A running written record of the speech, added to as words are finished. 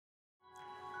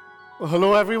Well,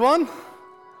 hello, everyone.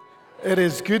 It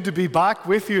is good to be back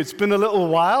with you. It's been a little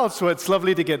while, so it's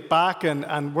lovely to get back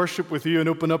and worship with you and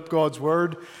open up God's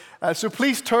Word. So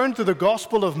please turn to the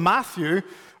Gospel of Matthew,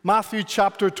 Matthew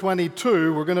chapter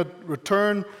 22. We're going to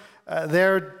return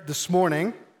there this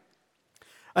morning.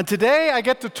 And today I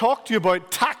get to talk to you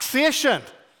about taxation.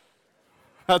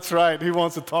 That's right. Who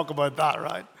wants to talk about that,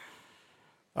 right?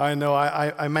 I know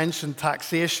I mentioned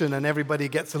taxation and everybody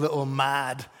gets a little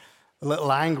mad. A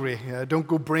little angry. Don't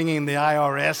go bringing the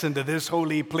IRS into this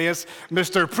holy place.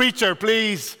 Mr. Preacher,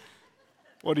 please.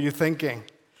 What are you thinking?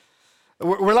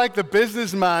 We're like the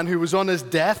businessman who was on his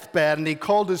deathbed and he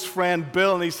called his friend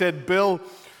Bill and he said, Bill,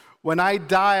 when I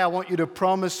die, I want you to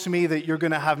promise me that you're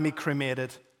going to have me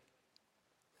cremated.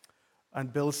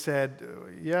 And Bill said,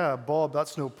 yeah, Bob,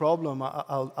 that's no problem.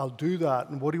 I'll do that.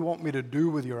 And what do you want me to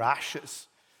do with your ashes?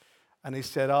 And he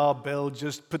said, oh, Bill,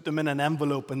 just put them in an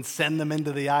envelope and send them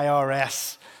into the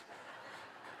IRS,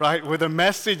 right, with a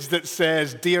message that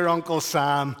says, Dear Uncle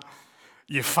Sam,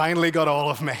 you finally got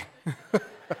all of me.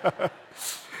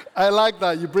 I like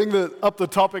that. You bring up the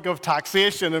topic of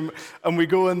taxation, and we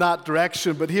go in that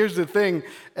direction. But here's the thing.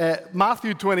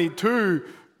 Matthew 22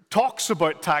 talks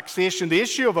about taxation. The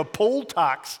issue of a poll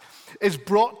tax is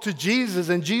brought to Jesus,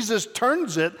 and Jesus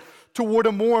turns it toward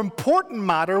a more important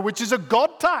matter, which is a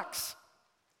God tax.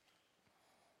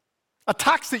 A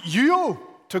tax that you owe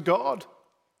to God,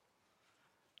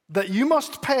 that you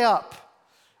must pay up.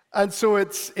 And so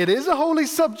it is a holy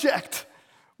subject,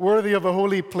 worthy of a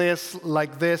holy place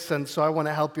like this, and so I want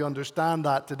to help you understand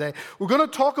that today. We're going to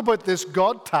talk about this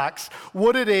God tax,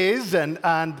 what it is and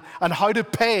how to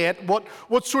pay it,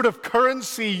 what sort of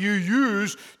currency you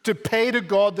use to pay to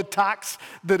God the tax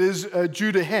that is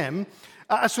due to Him.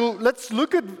 So let's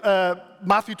look at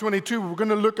Matthew 22. We're going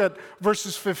to look at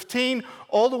verses 15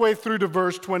 all the way through to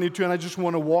verse 22, and I just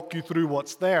want to walk you through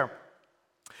what's there.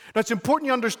 Now, it's important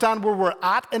you understand where we're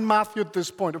at in Matthew at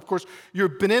this point. Of course,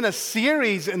 you've been in a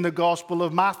series in the Gospel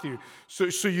of Matthew,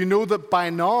 so you know that by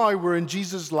now we're in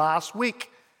Jesus' last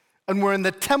week, and we're in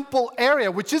the temple area,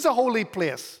 which is a holy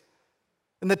place,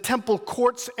 in the temple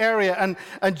courts area,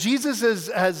 and Jesus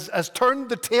has turned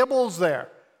the tables there,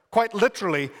 quite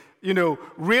literally. You know,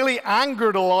 really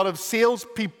angered a lot of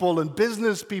salespeople and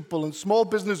business people and small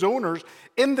business owners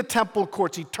in the temple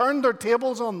courts. He turned their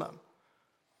tables on them.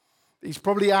 He's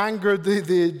probably angered the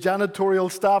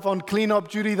janitorial staff on cleanup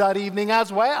duty that evening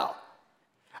as well.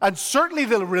 And certainly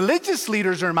the religious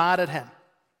leaders are mad at him.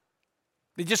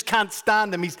 They just can't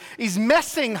stand him. He's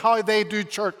messing how they do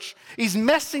church. He's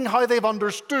messing how they've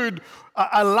understood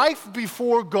a life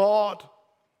before God.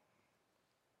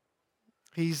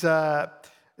 He's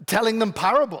telling them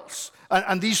parables.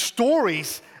 And these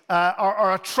stories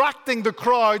are attracting the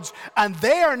crowds, and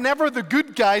they are never the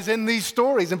good guys in these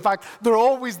stories. In fact, they're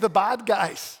always the bad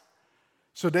guys.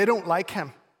 So they don't like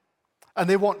him, and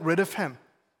they want rid of him.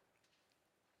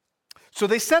 So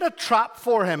they set a trap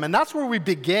for him, and that's where we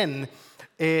begin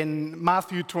in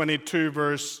Matthew 22,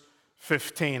 verse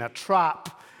 15, a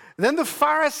trap. Then the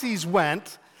Pharisees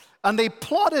went, and they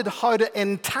plotted how to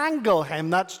entangle him,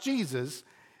 that's Jesus,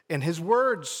 in his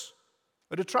words,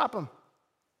 or to trap him.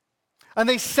 And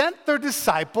they sent their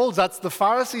disciples, that's the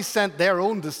Pharisees sent their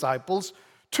own disciples,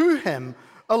 to him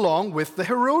along with the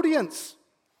Herodians.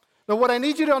 Now what I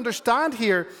need you to understand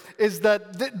here is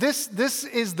that this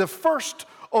is the first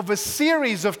of a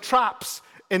series of traps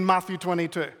in Matthew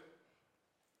 22.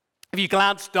 If you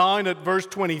glance down at verse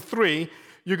 23,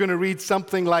 you're going to read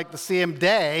something like the same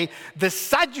day, the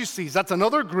Sadducees, that's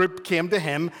another group, came to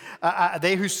him,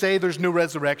 they who say there's no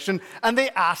resurrection, and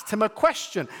they asked him a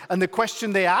question. And the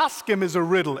question they ask him is a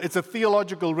riddle. It's a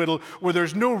theological riddle where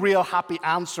there's no real happy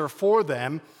answer for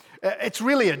them. It's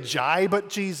really a jibe at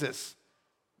Jesus.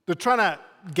 They're trying to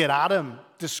get at him,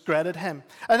 discredit him.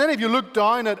 And then if you look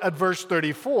down at verse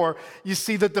 34, you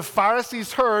see that the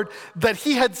Pharisees heard that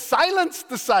he had silenced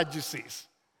the Sadducees.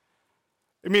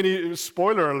 I mean,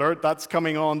 spoiler alert, that's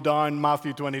coming on down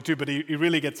Matthew 22, but he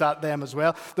really gets at them as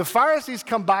well. The Pharisees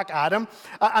come back at him,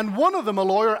 and one of them, a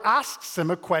lawyer, asks him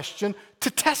a question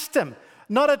to test him.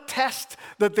 Not a test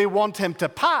that they want him to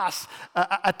pass,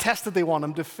 a test that they want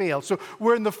him to fail. So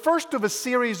we're in the first of a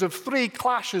series of 3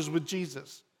 clashes with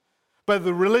Jesus by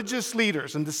the religious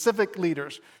leaders and the civic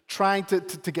leaders trying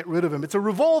to get rid of him. It's a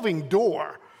revolving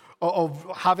door of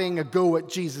having a go at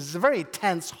Jesus. It's a very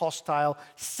tense, hostile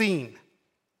scene.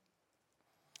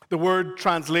 The word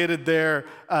translated there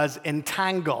as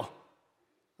entangle,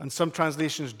 and some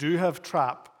translations do have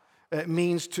trap. It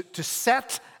means to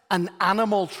set an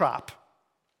animal trap.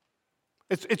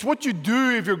 It's what you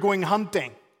do if you're going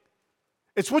hunting.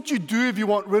 It's what you do if you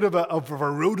want rid of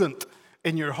a rodent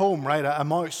in your home, right? A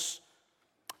mouse.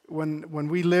 When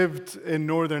we lived in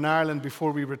Northern Ireland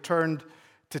before we returned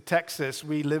to Texas,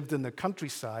 we lived in the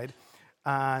countryside,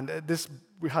 and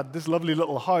we had this lovely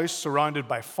little house surrounded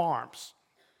by farms.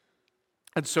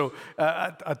 And so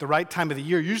at the right time of the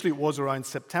year, usually it was around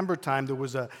September time, there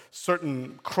was a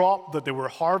certain crop that they were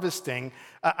harvesting,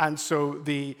 and so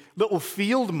the little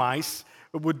field mice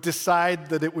would decide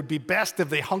that it would be best if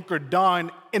they hunkered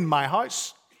down in my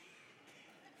house.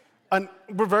 And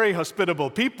we're very hospitable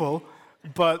people,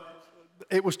 but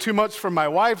it was too much for my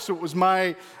wife, so it was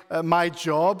my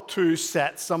job to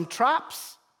set some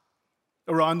traps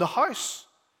around the house.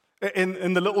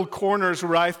 In the little corners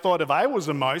where I thought if I was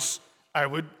a mouse, I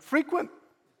would frequent,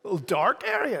 little dark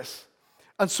areas.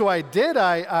 And so I did.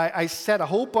 I set a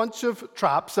whole bunch of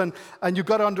traps, and you've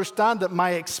got to understand that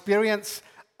my experience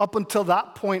up until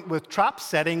that point with trap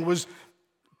setting was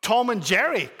Tom and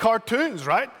Jerry cartoons,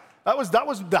 right? That was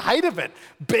the height of it.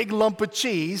 Big lump of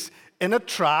cheese in a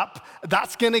trap,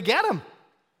 that's going to get him.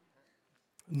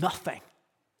 Nothing.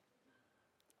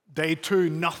 Day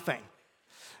 2, nothing.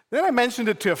 Then I mentioned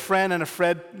it to a friend, and a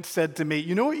friend said to me,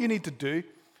 you know what you need to do?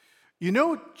 You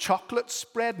know chocolate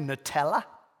spread, Nutella?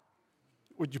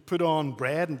 Would you put on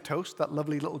bread and toast, that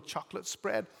lovely little chocolate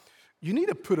spread? You need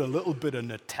to put a little bit of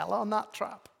Nutella on that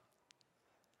trap.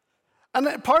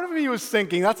 And part of me was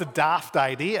thinking, that's a daft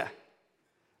idea.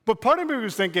 But part of me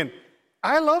was thinking,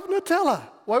 I love Nutella.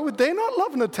 Why would they not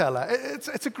love Nutella?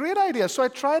 It's a great idea. So I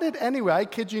tried it anyway. I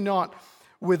kid you not.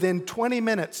 Within 20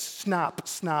 minutes, snap,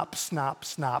 snap, snap,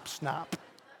 snap, snap.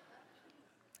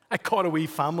 I caught a wee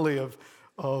family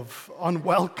of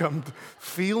unwelcomed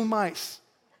field mice.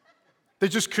 They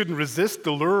just couldn't resist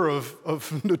the lure of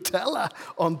Nutella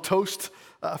on toast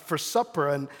for supper.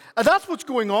 And that's what's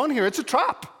going on here. It's a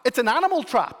trap. It's an animal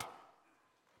trap.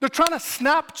 They're trying to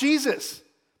snap Jesus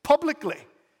publicly.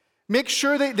 Make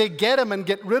sure they get him and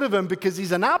get rid of him because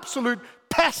he's an absolute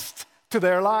pest to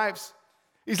their lives.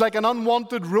 He's like an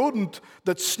unwanted rodent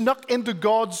that snuck into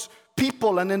God's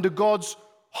people and into God's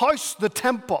house, the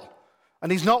temple.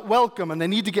 And he's not welcome, and they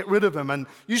need to get rid of him. And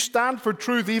you stand for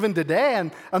truth even today,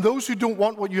 and those who don't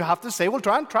want what you have to say will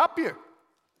try and trap you.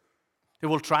 They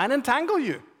will try and entangle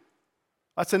you.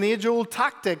 That's an age-old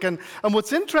tactic. And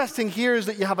what's interesting here is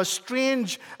that you have a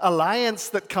strange alliance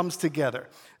that comes together.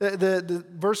 The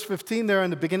verse 15 there in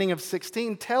the beginning of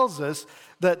 16 tells us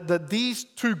that these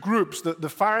two groups, the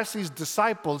Pharisees'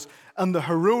 disciples and the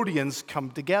Herodians,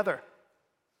 come together.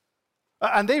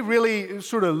 And they really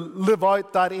sort of live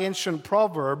out that ancient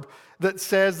proverb that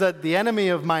says that the enemy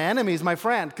of my enemy is my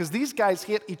friend, because these guys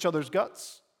hate each other's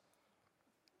guts.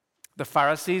 The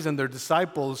Pharisees and their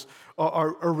disciples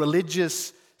are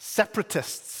religious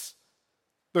separatists.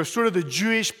 They're sort of the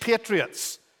Jewish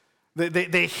patriots.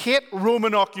 They hate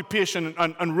Roman occupation,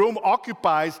 and Rome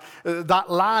occupies that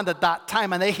land at that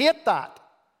time, and they hate that.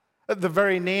 The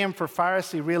very name for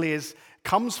Pharisee really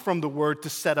comes from the word to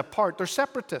set apart. They're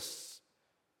separatists.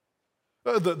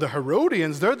 The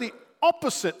Herodians, they're the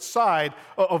opposite side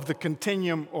of the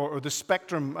continuum or the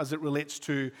spectrum as it relates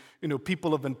to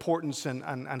people of importance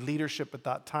and leadership at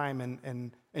that time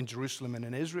in Jerusalem and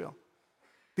in Israel.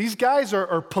 These guys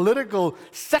are political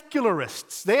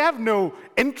secularists. They have no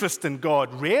interest in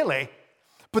God, really,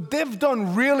 but they've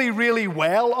done really, really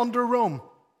well under Rome.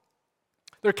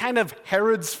 They're kind of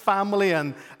Herod's family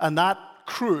and that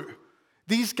crew.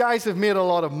 These guys have made a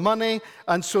lot of money,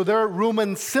 and so they're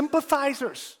Roman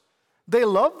sympathizers. They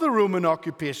love the Roman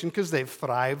occupation because they've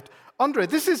thrived under it.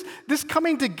 This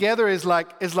coming together is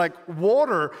like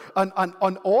water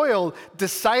and oil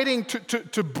deciding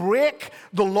to break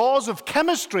the laws of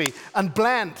chemistry and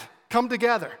blend, come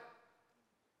together.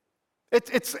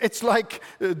 It's like,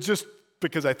 just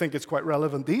because I think it's quite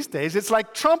relevant these days, it's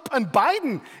like Trump and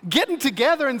Biden getting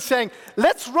together and saying,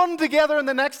 let's run together in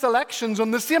the next elections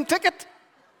on the same ticket.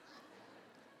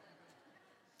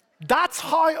 That's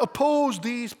how opposed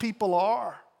these people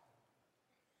are.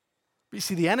 But you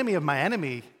see, the enemy of my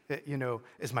enemy,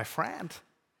 is my friend.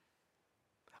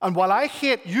 And while I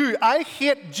hate you, I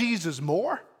hate Jesus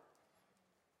more.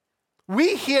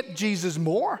 We hate Jesus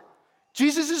more.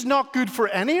 Jesus is not good for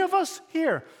any of us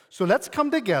here. So let's come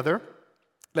together.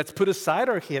 Let's put aside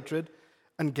our hatred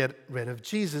and get rid of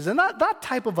Jesus. And that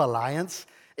type of alliance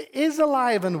is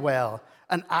alive and well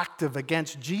and active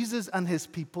against Jesus and his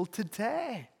people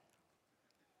today.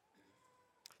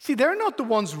 See, they're not the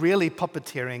ones really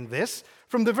puppeteering this.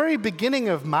 From the very beginning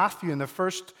of Matthew, in the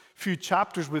first few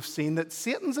chapters, we've seen that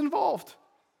Satan's involved.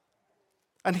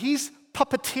 And he's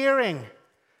puppeteering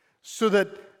so that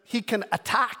he can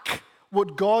attack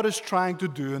what God is trying to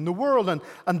do in the world.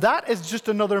 And that is just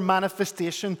another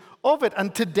manifestation of it.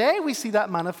 And today we see that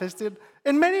manifested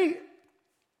in many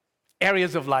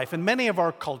areas of life, in many of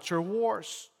our culture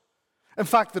wars. In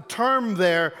fact, the term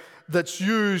there that's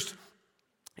used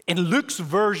in Luke's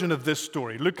version of this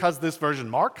story, Luke has this version,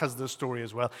 Mark has this story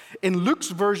as well. In Luke's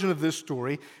version of this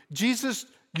story, Jesus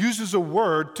uses a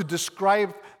word to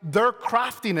describe their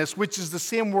craftiness, which is the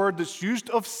same word that's used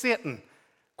of Satan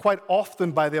quite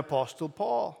often by the Apostle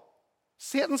Paul.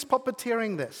 Satan's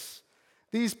puppeteering this.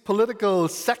 These political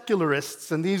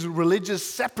secularists and these religious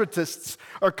separatists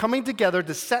are coming together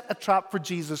to set a trap for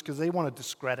Jesus because they want to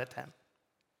discredit him.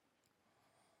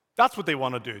 That's what they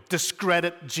want to do,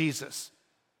 discredit Jesus.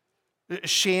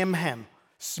 Shame him,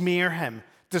 smear him,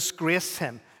 disgrace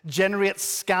him, generate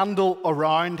scandal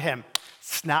around him,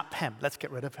 snap him. Let's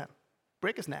get rid of him.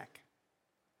 Break his neck.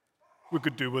 We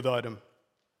could do without him.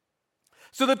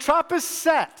 So the trap is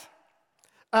set.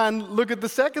 And look at the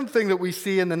second thing that we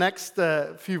see in the next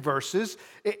few verses.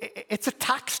 It's a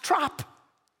tax trap.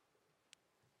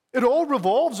 It all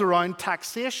revolves around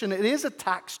taxation. It is a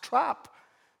tax trap.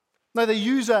 Now, they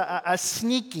use a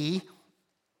sneaky,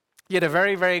 yet a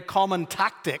very, very common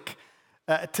tactic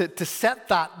to set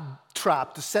that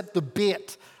trap, to set the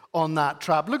bait on that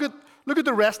trap. Look at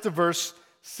the rest of verse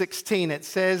 16. It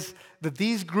says that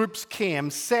these groups came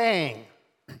saying,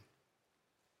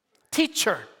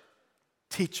 Teacher.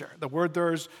 The word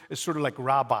there is sort of like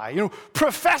rabbi.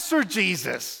 Professor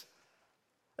Jesus.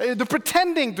 They're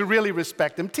pretending to really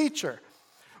respect him. Teacher,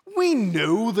 we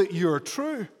know that you're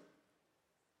true.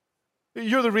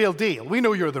 You're the real deal. We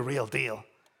know you're the real deal.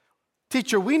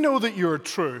 Teacher, we know that you're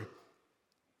true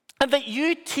and that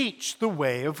you teach the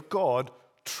way of God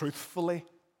truthfully.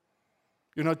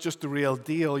 You're not just the real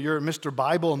deal. You're Mr.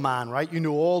 Bible man, right? You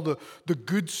know all the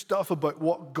good stuff about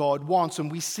what God wants,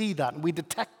 and we see that, and we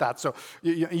detect that. So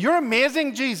you're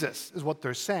amazing, Jesus, is what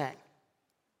they're saying.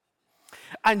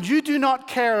 And you do not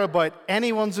care about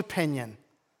anyone's opinion,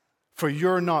 for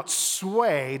you're not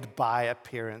swayed by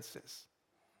appearances.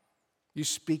 You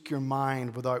speak your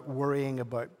mind without worrying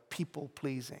about people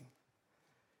pleasing.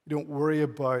 You don't worry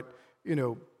about,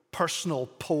 personal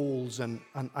polls and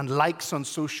likes on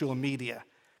social media,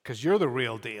 because you're the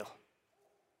real deal,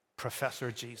 Professor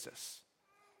Jesus.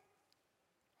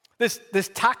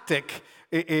 This tactic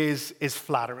is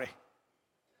flattery.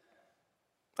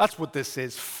 That's what this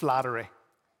is, flattery.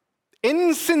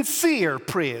 Insincere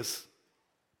praise.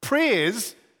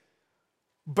 Praise,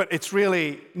 but it's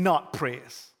really not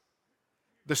praise.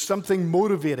 There's something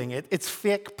motivating it. It's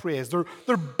fake praise.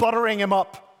 They're buttering him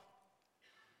up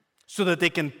so that they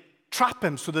can trap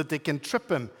him, so that they can trip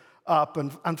him up.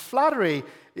 And flattery,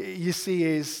 you see,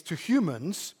 is to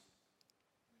humans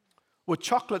what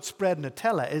chocolate spread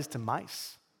Nutella is to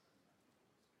mice.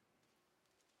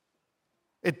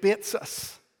 It baits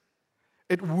us.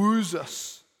 It woos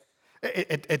us.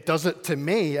 It does it to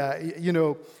me. I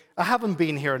haven't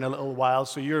been here in a little while,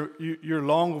 so you're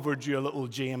long overdue a little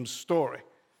James story.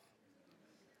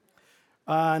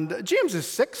 And James is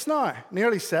 6 now,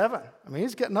 nearly 7. I mean,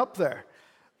 he's getting up there.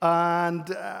 And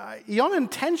he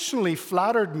unintentionally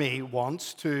flattered me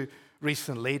once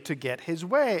recently to get his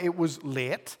way. It was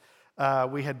late.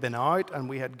 We had been out and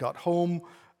we had got home,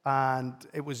 and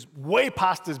it was way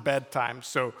past his bedtime.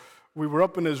 So we were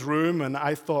up in his room, and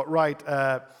I thought, right,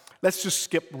 let's just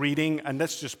skip reading and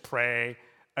let's just pray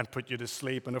and put you to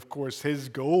sleep. And of course, his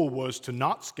goal was to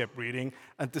not skip reading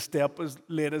and to stay up as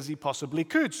late as he possibly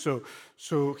could. So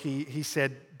he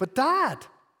said, but Dad,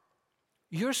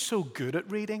 you're so good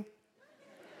at reading.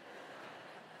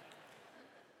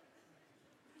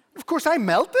 Of course, I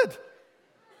melted.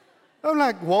 I'm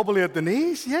like wobbly at the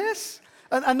knees, yes.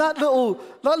 And that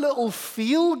little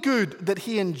feel-good that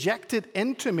he injected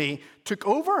into me took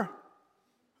over. I'm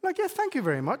like, yeah, thank you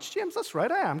very much, James. That's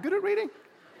right, I am good at reading.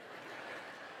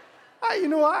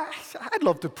 I'd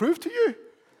love to prove to you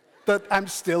that I'm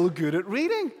still good at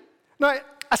reading. Now,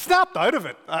 I snapped out of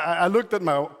it. I looked at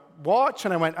my watch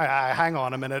and I went, hang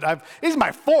on a minute. This is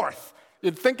my 4th.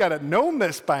 You'd think I'd have known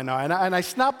this by now. And I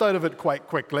snapped out of it quite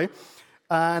quickly.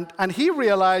 And he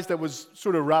realized I was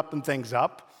sort of wrapping things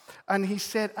up. And he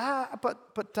said,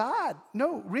 but Dad,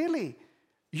 no, really,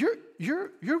 you're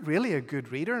really a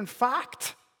good reader. In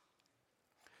fact,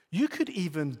 you could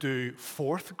even do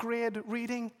 4th grade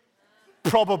reading.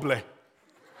 Probably.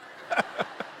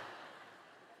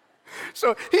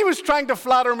 So he was trying to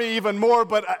flatter me even more,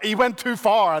 but he went too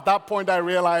far. At that point, I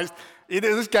realized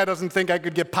this guy doesn't think I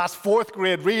could get past 4th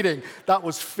grade reading. That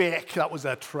was fake. That was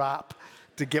a trap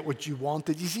to get what you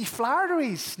wanted. You see,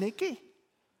 flattery is sneaky.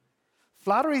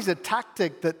 Flattery is a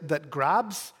tactic that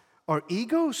grabs our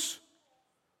egos.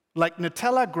 like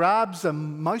Nutella grabs a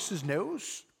mouse's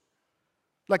nose,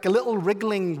 like a little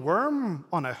wriggling worm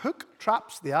on a hook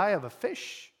traps the eye of a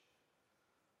fish.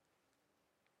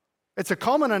 It's a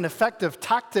common and effective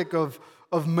tactic of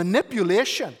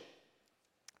manipulation,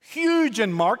 huge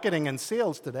in marketing and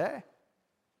sales today.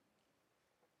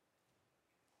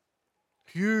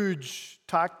 Huge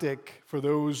tactic for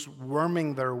those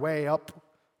worming their way up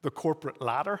the corporate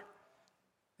ladder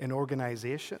in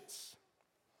organizations.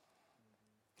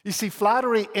 You see,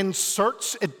 flattery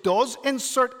does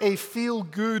insert a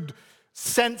feel-good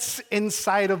sense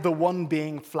inside of the one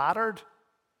being flattered.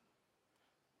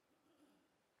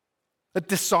 It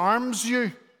disarms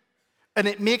you, and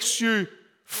it makes you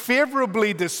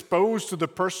favorably disposed to the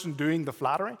person doing the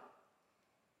flattery.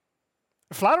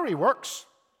 Flattery works.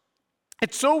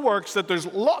 It so works that there's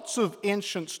lots of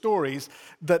ancient stories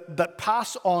that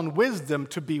pass on wisdom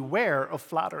to beware of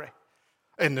flattery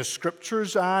in the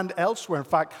scriptures and elsewhere. In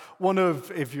fact,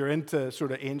 if you're into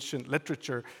sort of ancient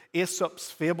literature,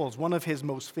 Aesop's Fables, one of his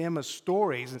most famous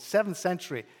stories in 7th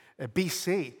century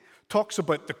BC, talks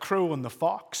about the crow and the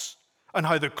fox, and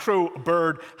how the crow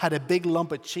bird had a big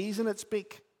lump of cheese in its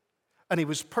beak, and he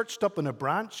was perched up on a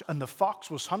branch, and the fox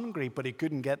was hungry, but he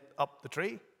couldn't get up the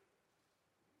tree.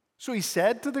 So he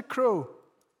said to the crow,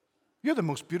 "You're the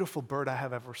most beautiful bird I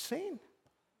have ever seen.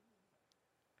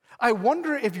 I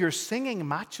wonder if your singing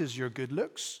matches your good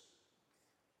looks."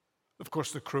 Of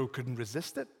course, the crow couldn't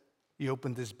resist it. He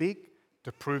opened his beak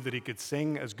to prove that he could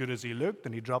sing as good as he looked,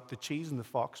 and he dropped the cheese, and the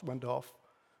fox went off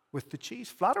with the cheese.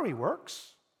 Flattery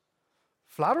works.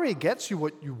 Flattery gets you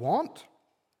what you want.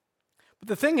 But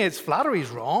the thing is, flattery is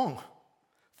wrong.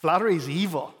 Flattery is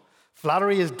evil.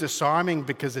 Flattery is disarming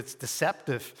because it's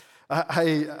deceptive.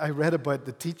 I read about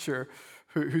the teacher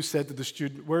who said to the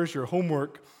student, "Where's your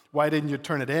homework? Why didn't you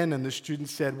turn it in?" And the student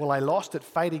said, "Well, I lost it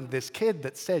fighting this kid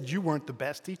that said you weren't the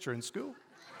best teacher in school."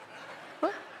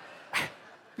 What?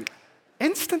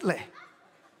 Instantly.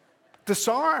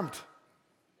 Disarmed.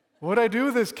 What do I do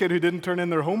with this kid who didn't turn in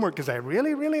their homework? Because I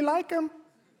really, really like him.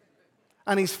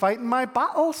 And he's fighting my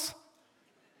battles.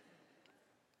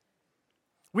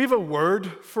 We have a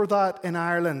word for that in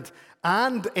Ireland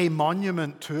and a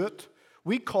monument to it.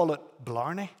 We call it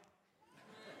Blarney.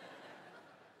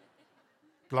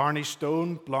 Blarney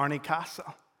Stone, Blarney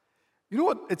Castle. You know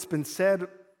what it's been said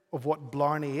of what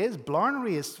Blarney is?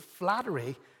 Blarney is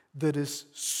flattery that is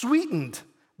sweetened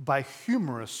by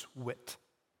humorous wit.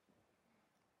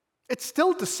 It's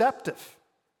still deceptive.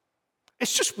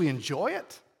 It's just we enjoy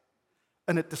it,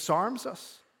 and it disarms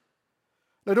us.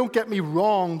 Now, don't get me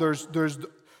wrong,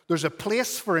 there's a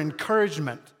place for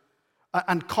encouragement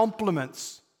and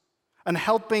compliments and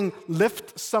helping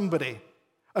lift somebody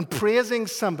and praising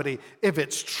somebody if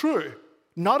it's true,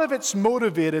 not if it's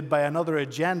motivated by another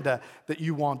agenda that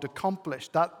you want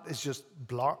accomplished. That is just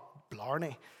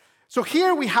blarney. So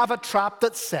here we have a trap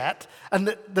that's set, and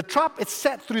the trap is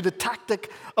set through the tactic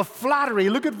of flattery.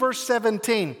 Look at verse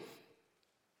 17.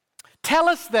 Tell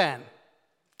us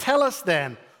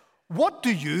then, what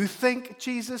do you think,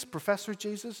 Jesus, Professor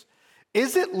Jesus?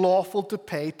 Is it lawful to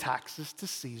pay taxes to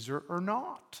Caesar or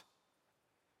not?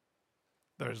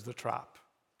 There's the trap.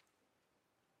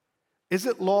 Is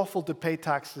it lawful to pay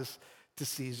taxes to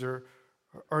Caesar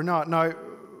or not? Now,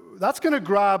 that's going to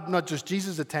grab not just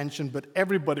Jesus' attention, but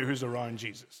everybody who's around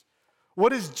Jesus.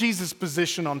 What is Jesus'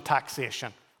 position on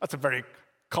taxation? That's a very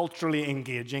culturally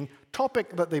engaging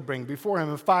topic that they bring before him.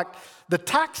 In fact, the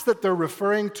tax that they're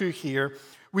referring to here,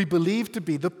 we believe to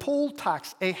be the poll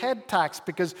tax, a head tax,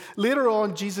 because later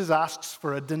on Jesus asks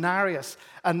for a denarius,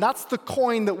 and that's the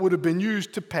coin that would have been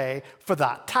used to pay for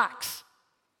that tax.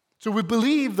 So we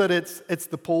believe that it's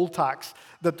the poll tax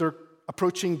that they're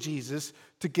approaching Jesus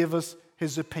to give us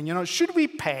his opinion on. Should we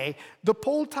pay the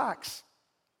poll tax?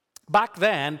 Back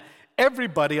then,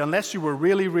 everybody, unless you were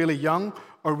really, really young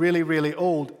or really, really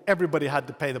old, everybody had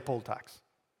to pay the poll tax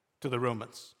to the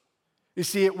Romans. You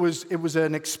see, it was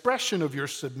an expression of your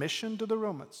submission to the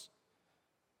Romans.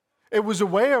 It was a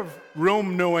way of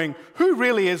Rome knowing who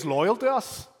really is loyal to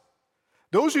us.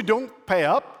 Those who don't pay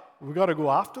up, we've got to go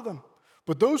after them.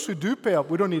 But those who do pay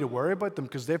up, we don't need to worry about them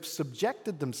because they've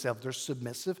subjected themselves. They're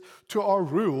submissive to our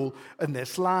rule in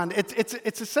this land.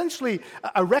 It's essentially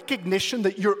a recognition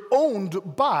that you're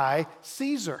owned by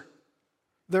Caesar,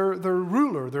 their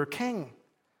ruler, their king,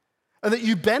 and that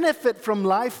you benefit from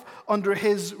life under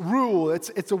his rule.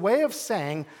 It's a way of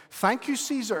saying, thank you,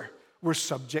 Caesar, we're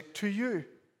subject to you.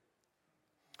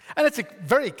 And it's a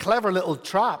very clever little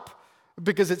trap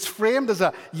because it's framed as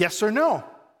a yes or no.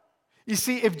 You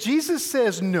see, if Jesus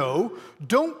says no,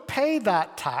 don't pay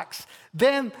that tax,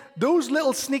 then those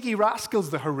little sneaky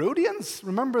rascals, the Herodians,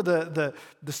 remember the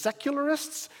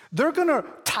secularists, they're going to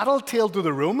tattletale to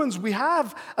the Romans. We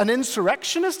have an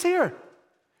insurrectionist here.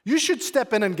 You should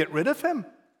step in and get rid of him.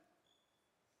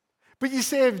 But you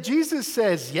say, if Jesus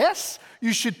says yes,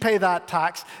 you should pay that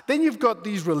tax, then you've got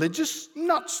these religious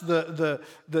nuts,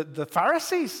 the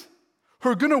Pharisees, who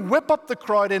are going to whip up the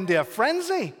crowd into a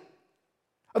frenzy.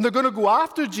 And they're going to go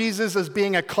after Jesus as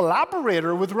being a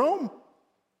collaborator with Rome.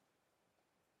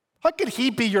 How could he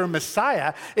be your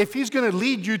Messiah if he's going to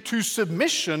lead you to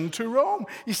submission to Rome?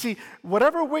 You see,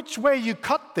 whatever which way you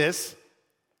cut this,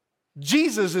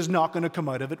 Jesus is not going to come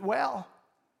out of it well.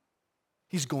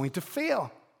 He's going to fail.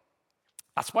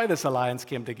 That's why this alliance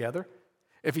came together.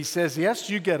 If he says yes,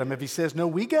 you get him. If he says no,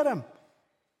 we get him.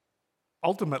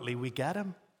 Ultimately, we get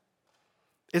him.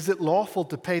 Is it lawful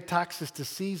to pay taxes to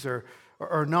Caesar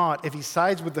or not? If he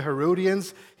sides with the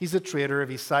Herodians, he's a traitor. If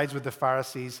he sides with the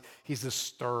Pharisees, he's a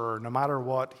stirrer. No matter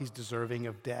what, he's deserving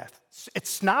of death. It's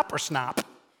snap or snap.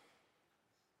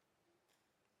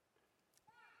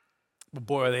 But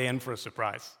boy, are they in for a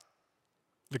surprise.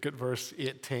 Look at verse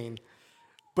 18.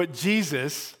 But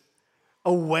Jesus,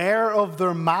 aware of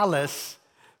their malice,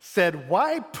 said,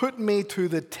 "Why put me to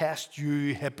the test,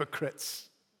 you hypocrites?"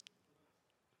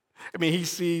 I mean, he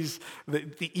sees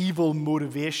the evil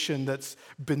motivation that's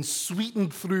been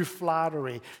sweetened through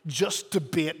flattery just to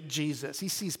bait Jesus. He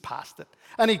sees past it.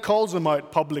 And he calls them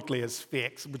out publicly as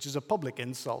fakes, which is a public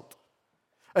insult.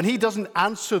 And he doesn't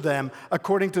answer them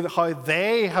according to how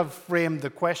they have framed the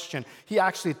question. He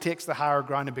actually takes the higher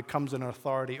ground and becomes an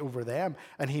authority over them.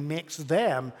 And he makes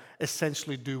them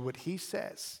essentially do what he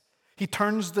says. He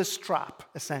turns the strap,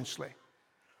 essentially,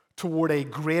 toward a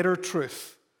greater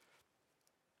truth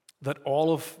that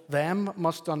all of them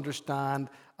must understand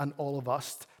and all of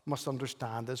us must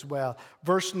understand as well.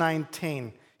 Verse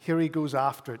 19, here he goes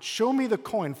after it. Show me the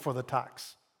coin for the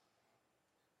tax.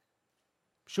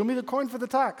 Show me the coin for the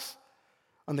tax.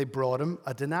 And they brought him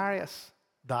a denarius,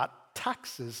 that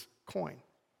tax's coin.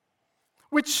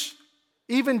 Which,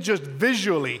 even just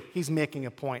visually, he's making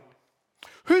a point.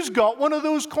 Who's got one of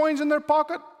those coins in their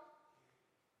pocket?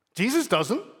 Jesus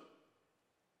doesn't.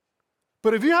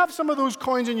 But if you have some of those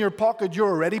coins in your pocket, you're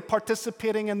already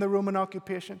participating in the Roman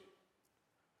occupation.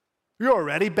 You're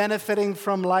already benefiting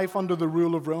from life under the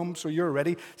rule of Rome, so you're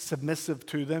already submissive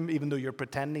to them, even though you're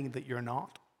pretending that you're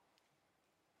not.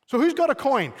 So who's got a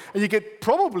coin? And you could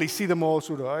probably see them all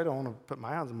sort of, I don't want to put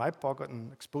my hands in my pocket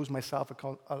and expose myself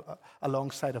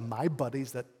alongside of my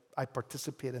buddies that I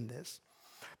participate in this.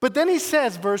 But then he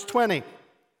says, verse 20,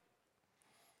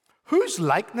 whose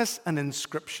likeness and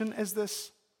inscription is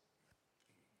this?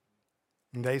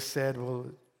 And they said, well,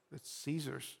 it's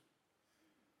Caesar's.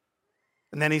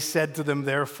 And then he said to them,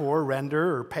 therefore,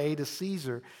 render or pay to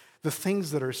Caesar the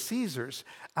things that are Caesar's,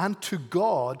 and to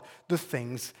God the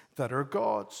things that are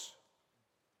God's.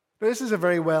 Now, this is a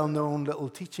very well-known little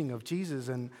teaching of Jesus,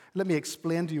 and let me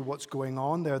explain to you what's going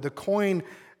on there. The coin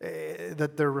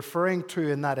that they're referring to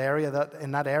in that area,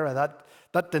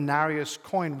 that denarius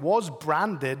coin was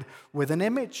branded with an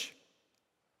image,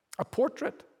 a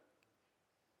portrait.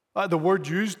 The word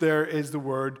used there is the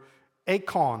word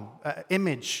icon,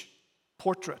 image,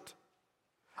 portrait.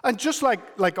 And just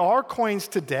like our coins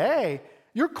today,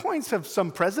 your coins have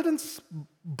some presidents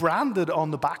branded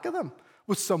on the back of them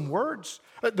with some words.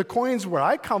 The coins where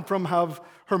I come from have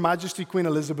Her Majesty Queen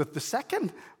Elizabeth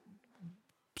II's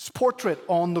portrait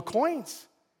on the coins.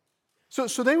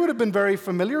 So they would have been very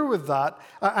familiar with that.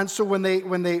 And so when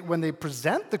they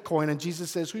present the coin and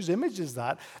Jesus says, whose image is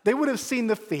that? They would have seen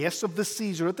the face of the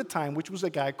Caesar at the time, which was a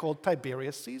guy called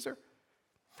Tiberius Caesar.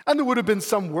 And there would have been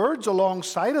some words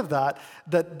alongside of that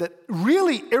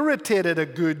really irritated a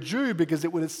good Jew, because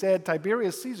it would have said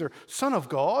Tiberius Caesar, son of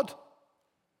God.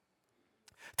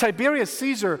 Tiberius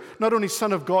Caesar, not only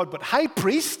son of God, but high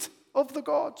priest of the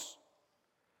gods.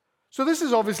 So this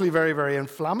is obviously very, very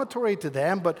inflammatory to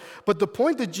them, but the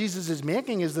point that Jesus is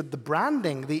making is that the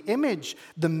branding, the image,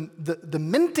 the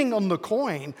minting on the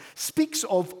coin speaks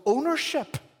of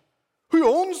ownership. Who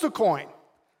owns the coin?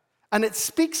 And it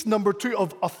speaks, number two,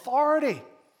 of authority.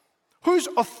 Whose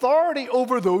authority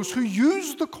over those who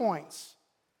use the coins?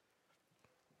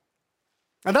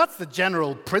 And that's the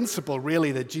general principle,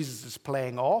 really, that Jesus is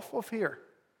playing off of here.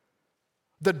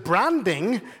 That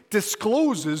branding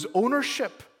discloses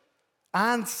ownership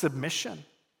and submission.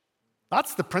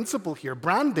 That's the principle here.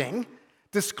 Branding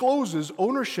discloses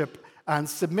ownership and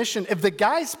submission. If the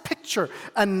guy's picture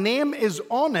and name is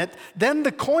on it, then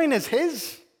the coin is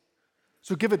his.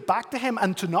 So give it back to him,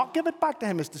 and to not give it back to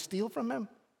him is to steal from him.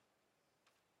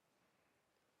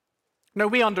 Now,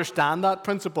 we understand that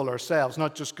principle ourselves,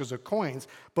 not just because of coins,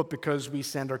 but because we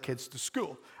send our kids to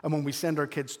school. And when we send our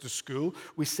kids to school,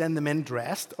 we send them in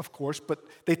dressed, of course, but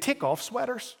they take off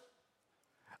sweaters.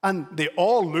 And they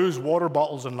all lose water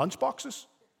bottles and lunchboxes.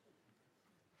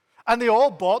 And they all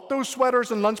bought those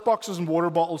sweaters and lunchboxes and water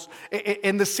bottles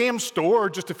in the same store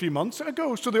just a few months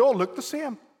ago, so they all look the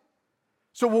same.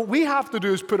 So what we have to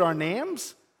do is put our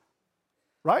names,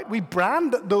 right? We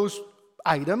brand those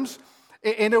items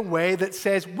in a way that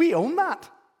says we own that.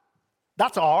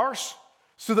 That's ours.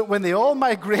 So that when they all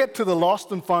migrate to the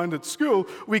lost and found at school,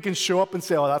 we can show up and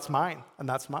say, oh, that's mine, and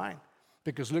that's mine.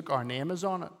 Because look, our name is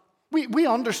on it. We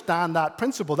understand that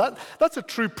principle. That's a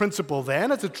true principle then.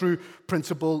 It's a true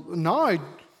principle now.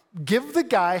 Give the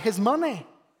guy his money.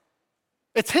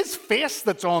 It's his face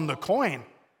that's on the coin.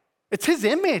 It's his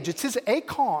image. It's his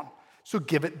icon. So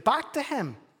give it back to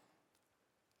him.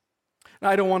 Now,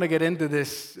 I don't want to get into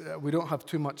this. We don't have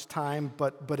too much time,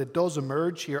 but it does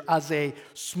emerge here as a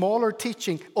smaller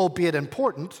teaching, albeit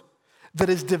important, that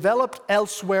is developed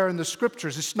elsewhere in the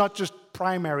Scriptures. It's not just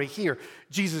primary here.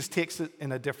 Jesus takes it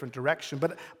in a different direction.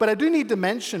 But I do need to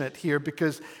mention it here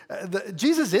because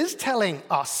Jesus is telling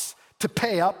us to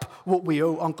pay up what we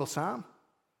owe Uncle Sam.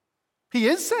 He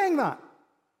is saying that.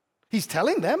 He's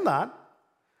telling them that.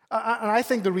 And I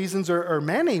think the reasons are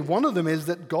many. One of them is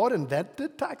that God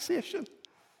invented taxation.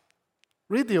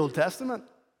 Read the Old Testament.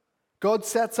 God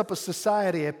sets up a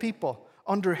society, a people,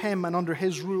 under him and under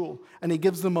his rule. And he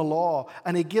gives them a law,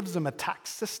 and he gives them a tax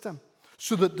system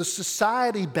so that the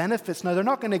society benefits. Now, they're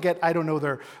not going to get, I don't know,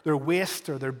 their waste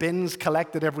or their bins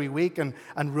collected every week and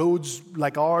roads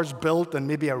like ours built and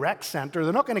maybe a rec center.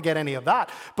 They're not going to get any of that.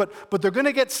 But they're going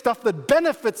to get stuff that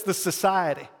benefits the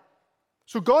society.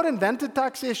 So God invented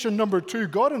taxation. Number two,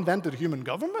 God invented human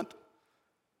government.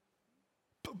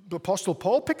 The Apostle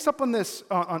Paul picks up on this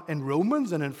in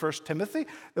Romans and in 1 Timothy.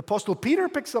 The Apostle Peter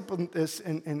picks up on this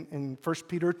in 1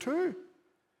 Peter 2.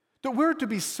 That we're to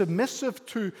be submissive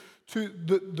to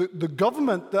the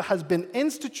government that has been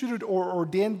instituted or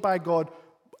ordained by God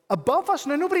above us.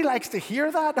 Now, nobody likes to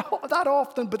hear that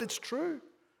often, but it's true.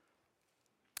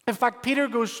 In fact, Peter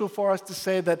goes so far as to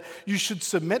say that you should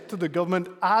submit to the government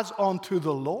as unto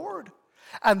the Lord.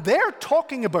 And they're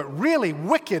talking about really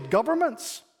wicked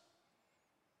governments.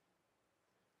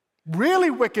 Really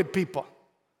wicked people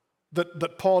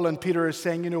that Paul and Peter are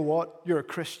saying, you know what, you're a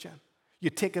Christian.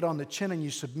 You take it on the chin and you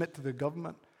submit to the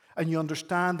government. And you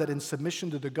understand that in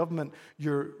submission to the government,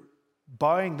 you're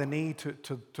bowing the knee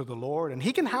to the Lord. And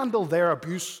he can handle their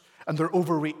abuse and their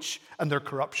overreach and their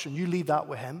corruption. You leave that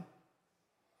with him.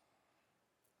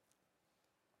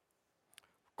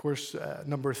 Of course,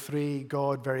 number three,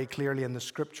 God very clearly in the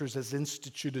Scriptures has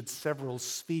instituted several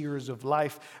spheres of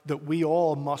life that we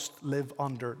all must live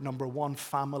under. Number one,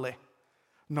 family.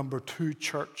 Number two,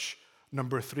 church.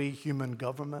 Number three, human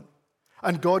government.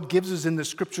 And God gives us in the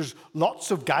Scriptures lots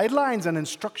of guidelines and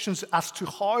instructions as to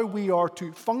how we are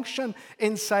to function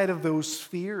inside of those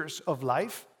spheres of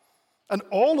life. And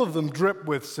all of them drip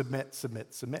with submit,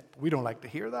 submit, submit. We don't like to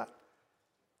hear that.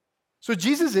 So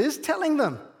Jesus is telling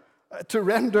them to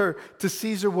render to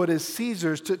Caesar what is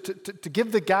Caesar's, to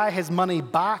give the guy his money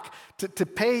back, to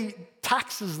pay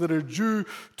taxes that are due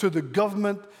to the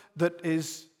government that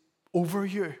is over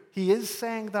you. He is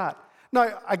saying that.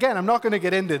 Now, again, I'm not going to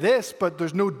get into this, but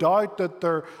there's no doubt that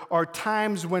there are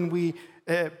times when we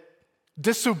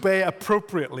disobey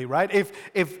appropriately, right?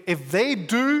 If they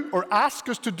do or ask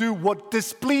us to do what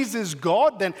displeases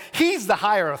God, then he's the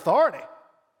higher authority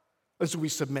as we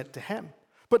submit to him.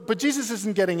 But Jesus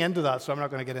isn't getting into that, so I'm not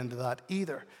going to get into that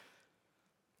either.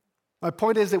 My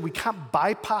point is that we can't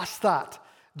bypass that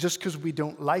just because we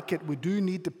don't like it. We do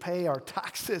need to pay our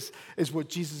taxes, is what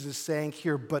Jesus is saying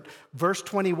here. But verse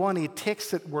 21, he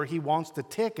takes it where he wants to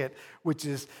take it, which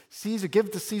is Caesar,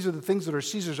 give to Caesar the things that are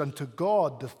Caesar's, and to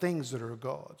God the things that are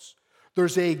God's.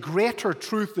 There's a greater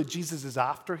truth that Jesus is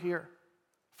after here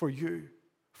for you,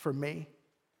 for me.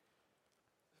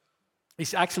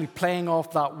 He's actually playing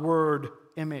off that word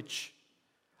image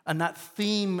and that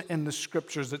theme in the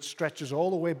Scriptures that stretches all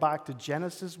the way back to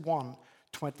Genesis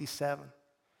 1:27,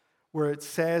 where it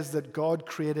says that God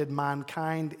created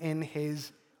mankind in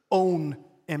his own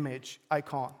image,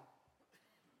 icon.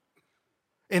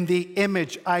 In the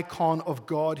image, icon of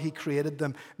God, he created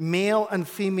them. Male and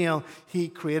female, he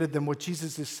created them. What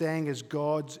Jesus is saying is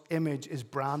God's image is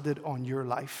branded on your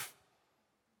life.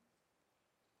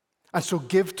 And so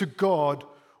give to God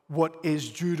what is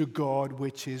due to God,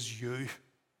 which is you.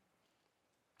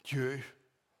 You.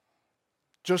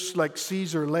 Just like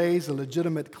Caesar lays a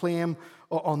legitimate claim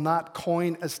on that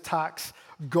coin as tax,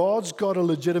 God's got a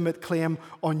legitimate claim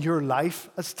on your life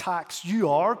as tax. You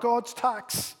are God's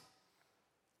tax.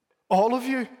 All of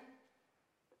you.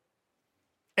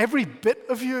 Every bit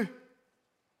of you.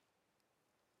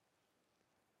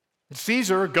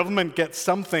 Caesar, government gets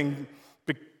something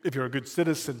if you're a good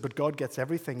citizen, but God gets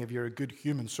everything if you're a good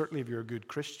human, certainly if you're a good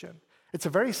Christian. It's a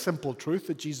very simple truth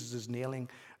that Jesus is nailing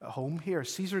home here.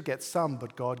 Caesar gets some,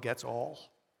 but God gets all.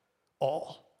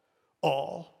 All.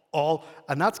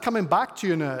 And that's coming back to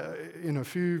you in a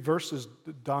few verses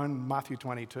down Matthew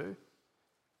 22.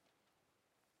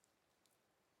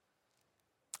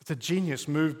 It's a genius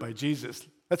move by Jesus.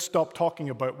 Let's stop talking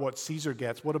about what Caesar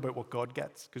gets. What about what God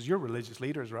gets? Because you're religious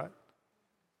leaders, right?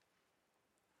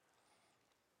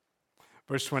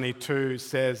 Verse 22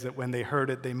 says that when they heard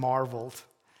it, they marveled,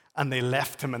 and they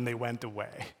left him and they went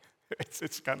away.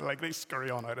 It's kind of like they scurry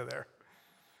on out of there.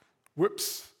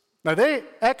 Whoops. Now they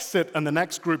exit, and the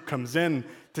next group comes in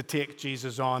to take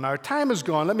Jesus on. Our time is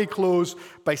gone. Let me close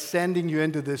by sending you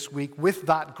into this week with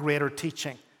that greater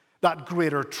teaching, that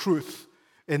greater truth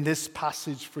in this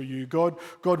passage for you. God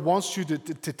wants you to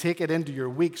take it into your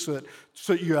week so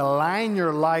that you align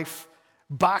your life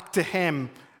back to Him.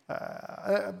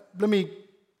 Let me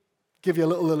give you a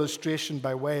little illustration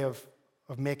by way of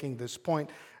making this point.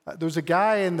 There was a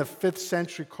guy in the 5th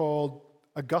century called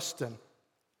Augustine.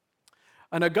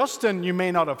 And Augustine, you may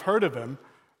not have heard of him,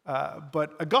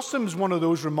 but Augustine is one of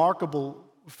those remarkable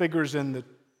figures in the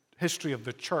history of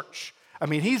the church. I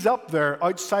mean, he's up there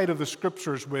outside of the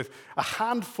scriptures with a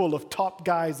handful of top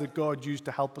guys that God used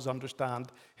to help us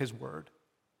understand His word.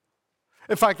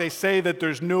 In fact, they say that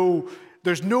there's no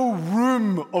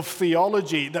room of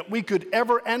theology that we could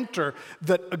ever enter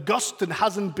that Augustine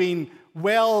hasn't been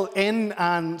well in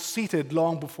and seated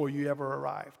long before you ever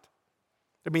arrived.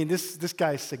 I mean, this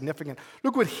guy is significant.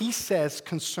 Look what he says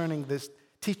concerning this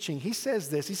teaching. He says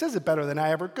this. He says it better than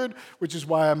I ever could, which is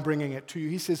why I'm bringing it to you.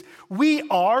 He says, we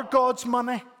are God's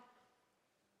money.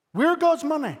 We're God's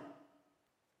money.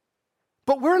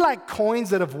 But we're like coins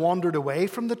that have wandered away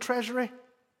from the treasury.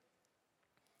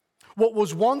 What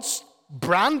was once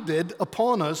branded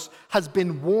upon us has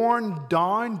been worn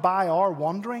down by our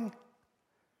wandering.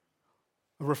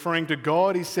 Referring to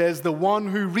God, he says, the one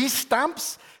who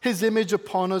restamps His image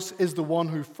upon us is the one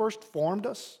who first formed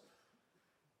us.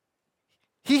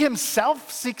 He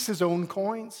himself seeks his own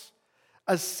coins,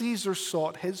 as Caesar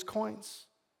sought his coins.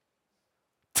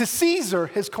 To Caesar,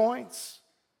 his coins,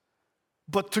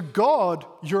 but to God,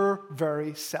 your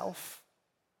very self.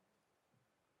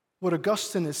 What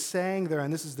Augustine is saying there,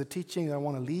 and this is the teaching that I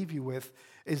want to leave you with,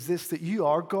 is this, that you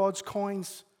are God's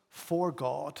coins for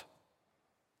God.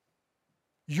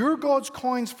 You're God's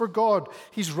coins for God.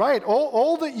 He's right.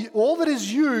 All that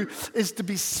is you is to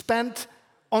be spent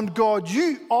on God.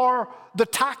 You are the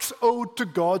tax owed to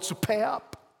God, so pay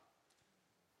up.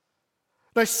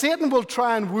 Now, Satan will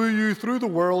try and woo you through the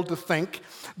world to think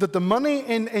that the money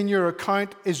in your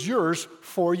account is yours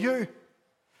for you.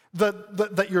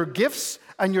 That your gifts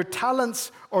and your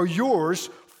talents are yours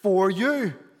for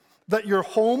you. That your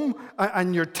home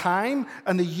and your time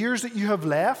and the years that you have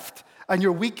left and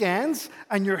your weekends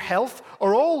and your health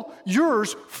are all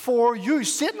yours for you.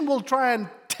 Satan will try and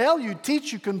tell you,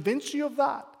 teach you, convince you of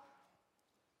that.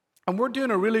 And we're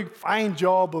doing a really fine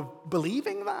job of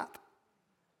believing that.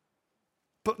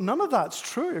 But none of that's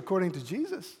true according to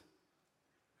Jesus.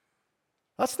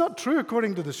 That's not true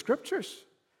according to the scriptures.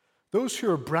 Those who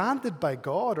are branded by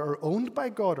God, are owned by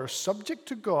God, are subject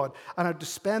to God, and are to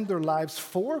spend their lives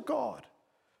for God.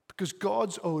 Because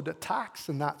God's owed a tax,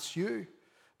 and that's you.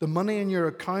 The money in your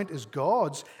account is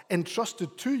God's,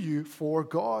 entrusted to you for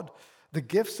God. The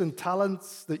gifts and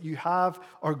talents that you have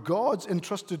are God's,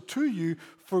 entrusted to you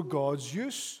for God's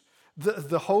use.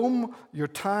 The home, your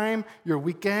time, your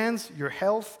weekends, your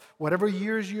health, whatever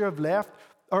years you have left,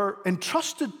 are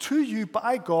entrusted to you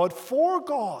by God for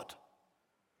God.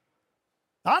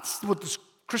 That's what the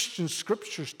Christian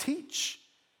scriptures teach.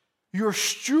 You're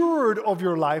steward of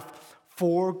your life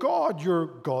for God. You're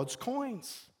God's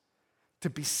coins to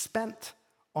be spent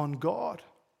on God.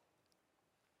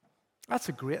 That's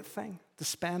a great thing, to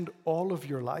spend all of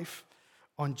your life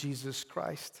on Jesus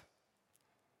Christ.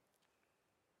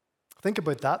 Think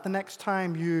about that the next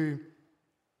time you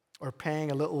are paying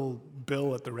a little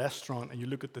bill at the restaurant and you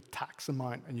look at the tax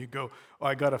amount and you go, oh,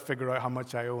 I got to figure out how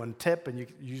much I owe in tip, and you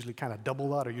usually kind of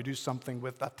double that or you do something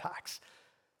with that tax.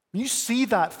 When you see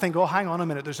that, think, oh, hang on a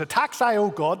minute, there's a tax I owe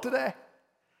God today.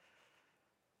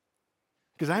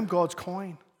 Because I'm God's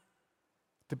coin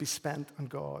to be spent on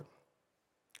God.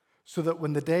 So that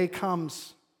when the day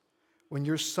comes, when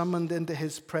you're summoned into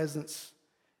His presence,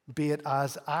 be it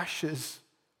as ashes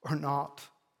or not,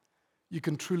 you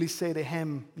can truly say to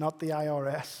him, not the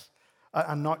IRS,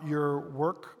 and not your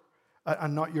work,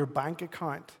 and not your bank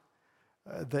account,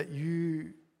 that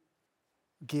you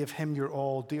gave him your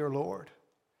all. Dear Lord,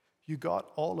 you got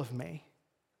all of me.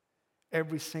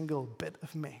 Every single bit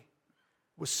of me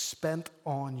was spent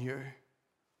on you.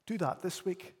 Do that this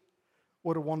week.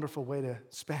 What a wonderful way to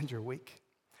spend your week.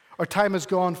 Our time is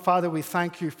gone. Father, we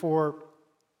thank you for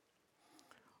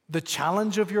the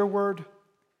challenge of your word.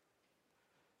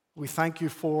 We thank you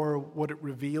for what it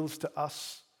reveals to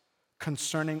us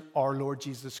concerning our Lord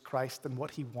Jesus Christ and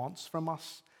what he wants from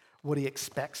us, what he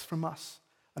expects from us,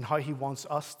 and how he wants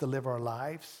us to live our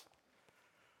lives.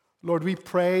 Lord, we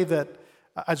pray that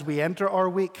as we enter our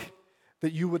week,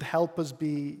 that you would help us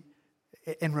be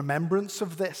in remembrance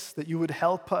of this, that you would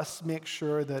help us make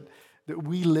sure that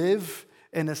we live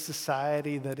in a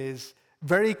society that is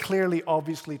very clearly,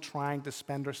 obviously trying to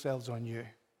spend ourselves on you.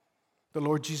 The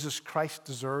Lord Jesus Christ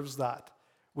deserves that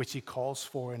which he calls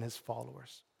for in his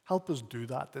followers. Help us do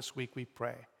that this week, we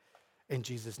pray. In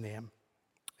Jesus' name,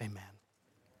 amen.